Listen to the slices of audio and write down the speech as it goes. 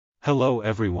Hello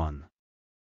everyone.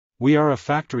 We are a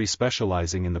factory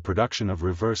specializing in the production of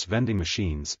reverse vending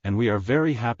machines and we are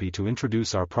very happy to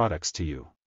introduce our products to you.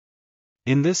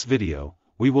 In this video,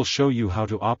 we will show you how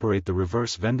to operate the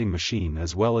reverse vending machine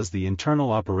as well as the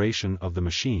internal operation of the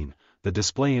machine, the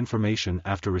display information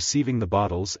after receiving the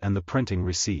bottles and the printing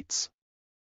receipts.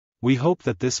 We hope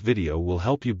that this video will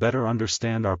help you better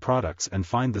understand our products and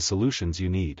find the solutions you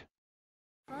need.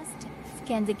 First,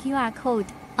 scan the QR code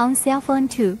on cell phone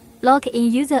to log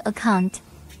in user account.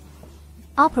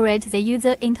 Operate the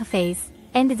user interface,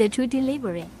 and the two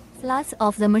delivery slots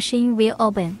of the machine will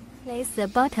open. Place the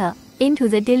bottle into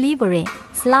the delivery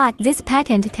slot. This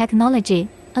patent technology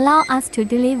allows us to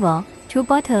deliver 2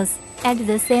 bottles at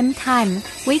the same time,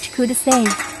 which could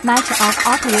save much of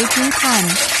operating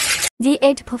time. The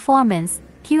 8 performance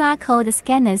QR code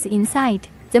scanners inside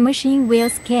the machine will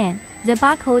scan the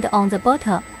barcode on the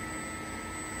bottle.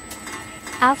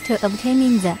 After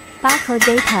obtaining the barcode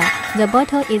data, the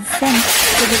bottle is sent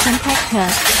to the compactor.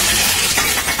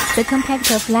 The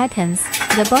compactor flattens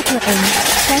the bottle and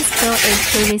transfers it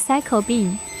to recycle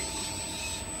bin.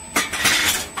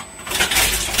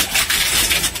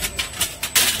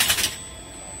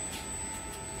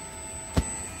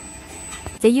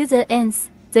 The user ends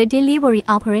the delivery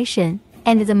operation,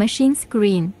 and the machine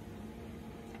screen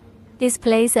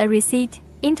displays a receipt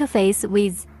interface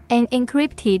with an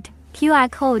encrypted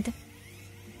QR code.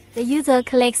 The user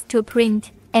clicks to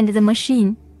print, and the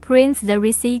machine prints the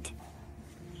receipt.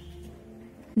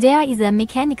 There is a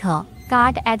mechanical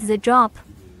guard at the drop.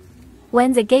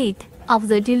 When the gate of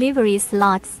the delivery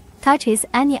slots touches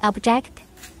any object,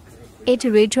 it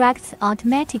retracts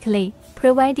automatically,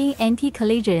 providing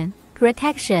anti-collision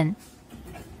protection.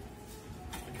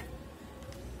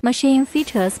 Machine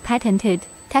features patented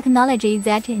technology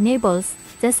that enables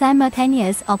the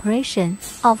simultaneous operation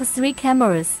of 3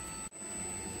 cameras.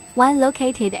 One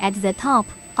located at the top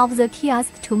of the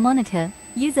kiosk to monitor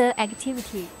user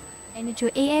activity, and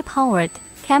 2 AI-powered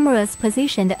cameras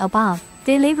positioned above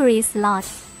delivery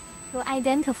slots to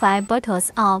identify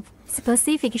bottles of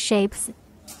specific shapes.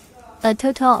 A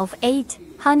total of 8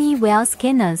 Honeywell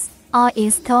scanners are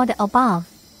installed above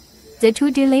the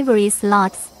 2 delivery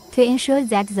slots to ensure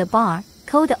that the bar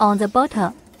code on the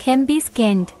bottle can be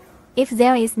scanned. If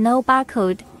there is no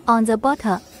barcode on the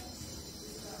bottle,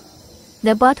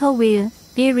 the bottle will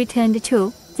be returned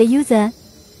to the user.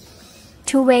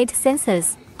 2 weight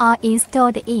sensors are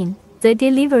installed in the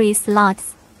delivery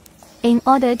slots in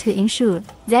order to ensure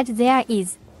that there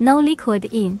is no liquid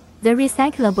in the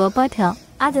recyclable bottle,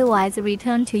 otherwise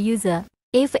returned to user.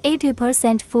 If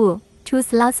 80% full, 2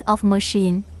 slots of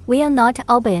machine will not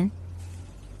open.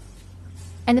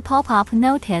 And pop-up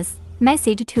notice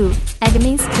message to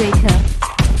administrator.